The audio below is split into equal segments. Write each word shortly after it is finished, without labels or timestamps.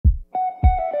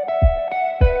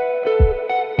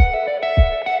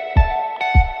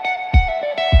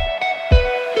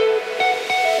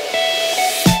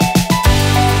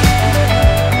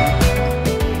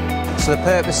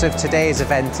purpose of today's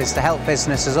event is to help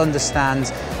businesses understand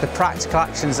the practical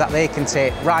actions that they can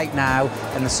take right now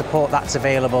and the support that's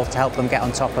available to help them get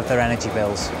on top of their energy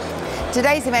bills.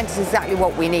 Today's event is exactly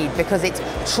what we need because it's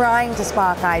trying to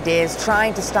spark ideas,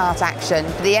 trying to start action.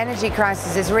 The energy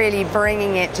crisis is really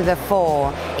bringing it to the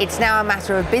fore. It's now a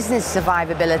matter of business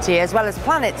survivability as well as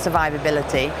planet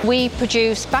survivability. We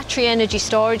produce battery energy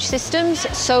storage systems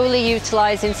solely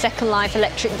utilising second life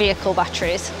electric vehicle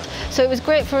batteries. So it was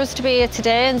great for us to be here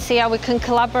today and see how we can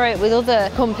collaborate with other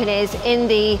companies in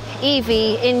the EV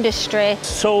industry.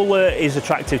 Solar is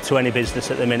attractive to any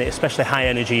business at the minute, especially high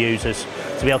energy users,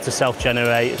 to be able to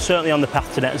self-generate. Certainly on the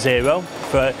path to net zero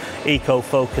for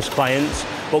eco-focused clients,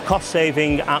 but cost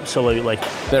saving, absolutely.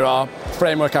 There are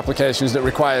framework applications that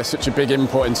require such a big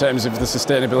input in terms of the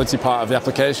sustainability part of the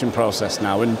application process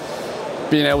now, and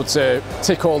being able to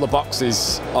tick all the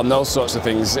boxes on those sorts of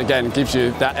things, again, gives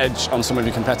you that edge on some of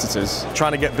your competitors.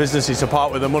 Trying to get businesses to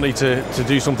part with their money to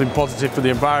do something positive for the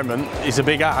environment is a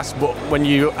big ask, but when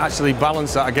you actually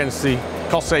balance that against the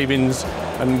cost savings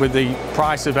and with the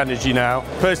price of energy now,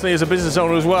 personally as a business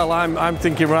owner as well, I'm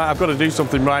thinking, right, I've got to do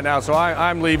something right now, so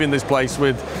I'm leaving this place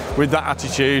with that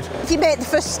attitude. If you make the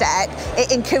first step,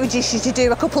 it encourages you to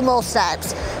do a couple more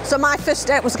steps. So my first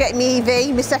step was getting my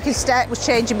EV, my second step was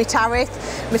changing my tariff,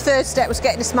 my third step was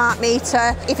getting a smart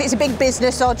meter. If it's a big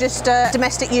business or just a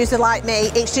domestic user like me,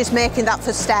 it's just making that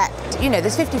first step. You know,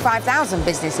 there's 55,000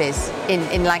 businesses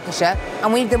in Lancashire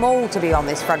and we need them all to be on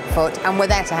this front foot and we're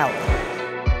there to help.